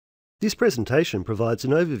This presentation provides an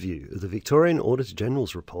overview of the Victorian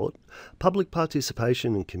Auditor-General's report, Public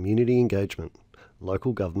Participation and Community Engagement,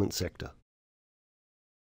 Local Government Sector.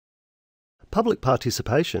 Public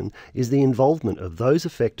participation is the involvement of those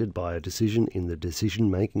affected by a decision in the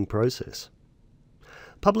decision-making process.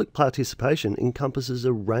 Public participation encompasses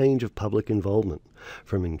a range of public involvement,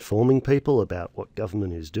 from informing people about what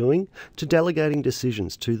government is doing to delegating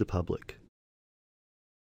decisions to the public.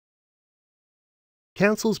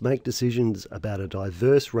 Councils make decisions about a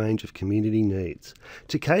diverse range of community needs.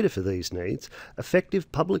 To cater for these needs, effective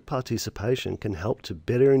public participation can help to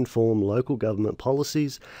better inform local government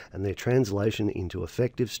policies and their translation into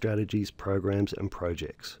effective strategies, programs and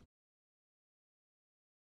projects.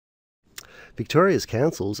 Victoria's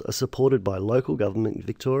councils are supported by Local Government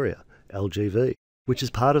Victoria, LGV, which is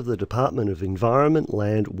part of the Department of Environment,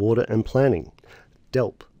 Land, Water and Planning,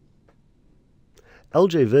 DELP.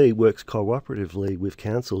 LGV works cooperatively with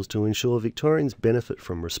councils to ensure Victorians benefit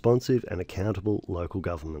from responsive and accountable local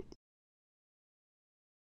government.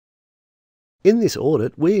 In this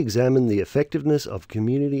audit, we examine the effectiveness of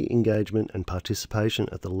community engagement and participation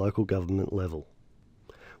at the local government level.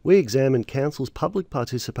 We examined councils' public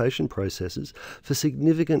participation processes for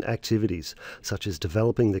significant activities such as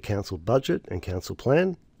developing the council budget and council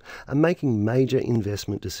plan and making major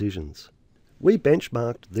investment decisions. We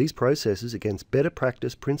benchmarked these processes against better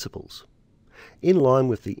practice principles. In line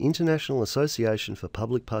with the International Association for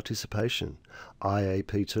Public Participation,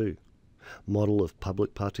 IAP2, model of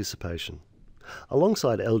public participation.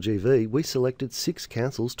 Alongside LGV, we selected 6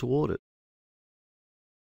 councils to audit.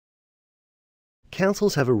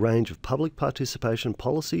 Councils have a range of public participation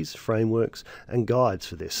policies, frameworks and guides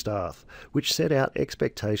for their staff, which set out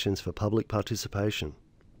expectations for public participation.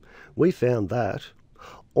 We found that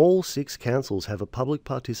all 6 councils have a public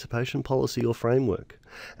participation policy or framework,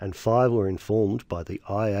 and 5 were informed by the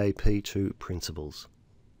IAP2 principles.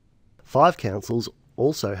 5 councils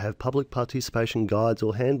also have public participation guides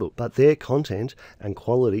or handbook, but their content and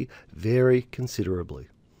quality vary considerably.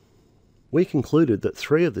 We concluded that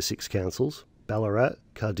 3 of the 6 councils, Ballarat,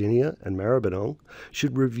 Cardinia and Maribyrnong,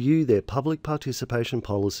 should review their public participation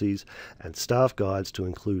policies and staff guides to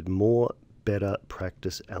include more better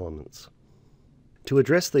practice elements. To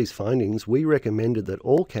address these findings, we recommended that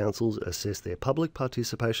all councils assess their public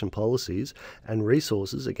participation policies and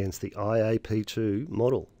resources against the IAP2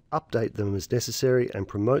 model, update them as necessary and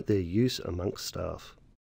promote their use amongst staff.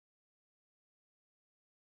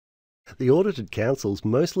 The audited councils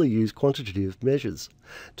mostly use quantitative measures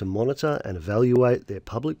to monitor and evaluate their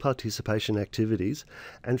public participation activities,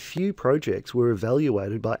 and few projects were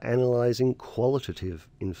evaluated by analysing qualitative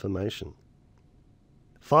information.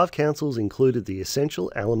 5 councils included the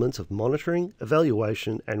essential elements of monitoring,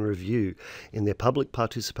 evaluation and review in their public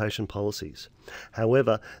participation policies.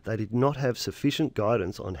 However, they did not have sufficient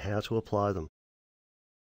guidance on how to apply them.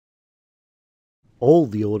 All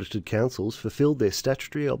the audited councils fulfilled their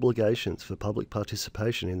statutory obligations for public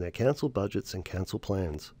participation in their council budgets and council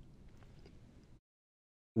plans.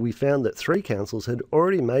 We found that 3 councils had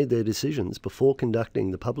already made their decisions before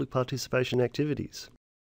conducting the public participation activities.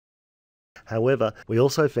 However, we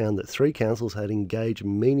also found that 3 councils had engaged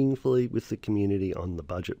meaningfully with the community on the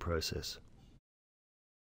budget process.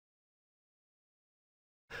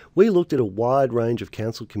 We looked at a wide range of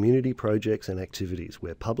council community projects and activities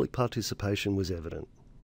where public participation was evident.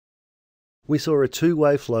 We saw a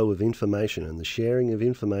two-way flow of information and the sharing of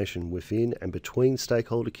information within and between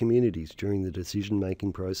stakeholder communities during the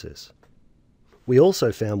decision-making process. We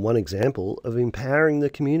also found one example of empowering the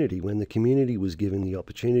community when the community was given the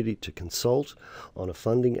opportunity to consult on a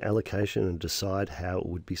funding allocation and decide how it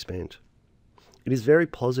would be spent. It is very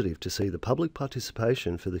positive to see the public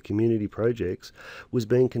participation for the community projects was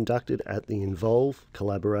being conducted at the involve,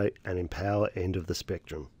 collaborate and empower end of the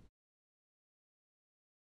spectrum.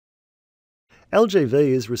 LGV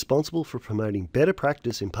is responsible for promoting better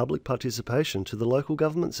practice in public participation to the local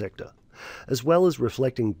government sector, as well as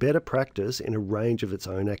reflecting better practice in a range of its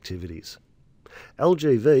own activities.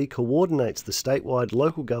 LGV coordinates the statewide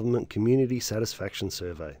local government community satisfaction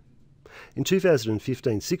survey. In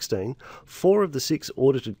 2015-16, 4 of the 6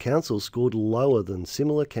 audited councils scored lower than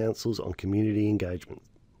similar councils on community engagement.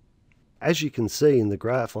 As you can see in the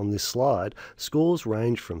graph on this slide, scores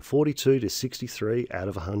range from 42 to 63 out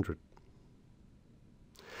of 100.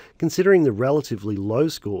 Considering the relatively low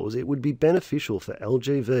scores, it would be beneficial for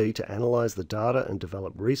LGV to analyse the data and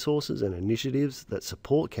develop resources and initiatives that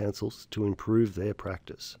support councils to improve their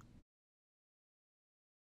practice.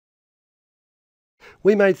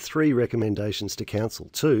 We made 3 recommendations to Council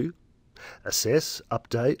to assess,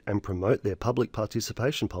 update and promote their public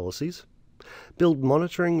participation policies, build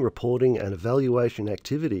monitoring, reporting and evaluation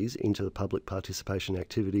activities into the public participation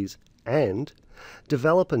activities, and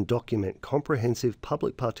develop and document comprehensive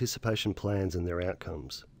public participation plans and their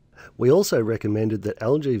outcomes. We also recommended that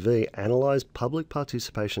LGV analyse public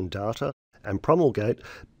participation data and promulgate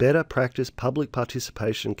better practice public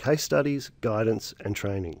participation case studies, guidance and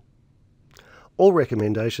training. All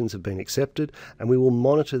recommendations have been accepted and we will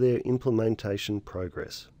monitor their implementation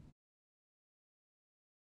progress.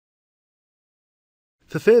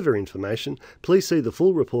 For further information, please see the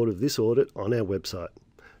full report of this audit on our website,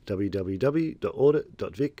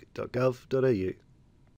 www.audit.vic.gov.au.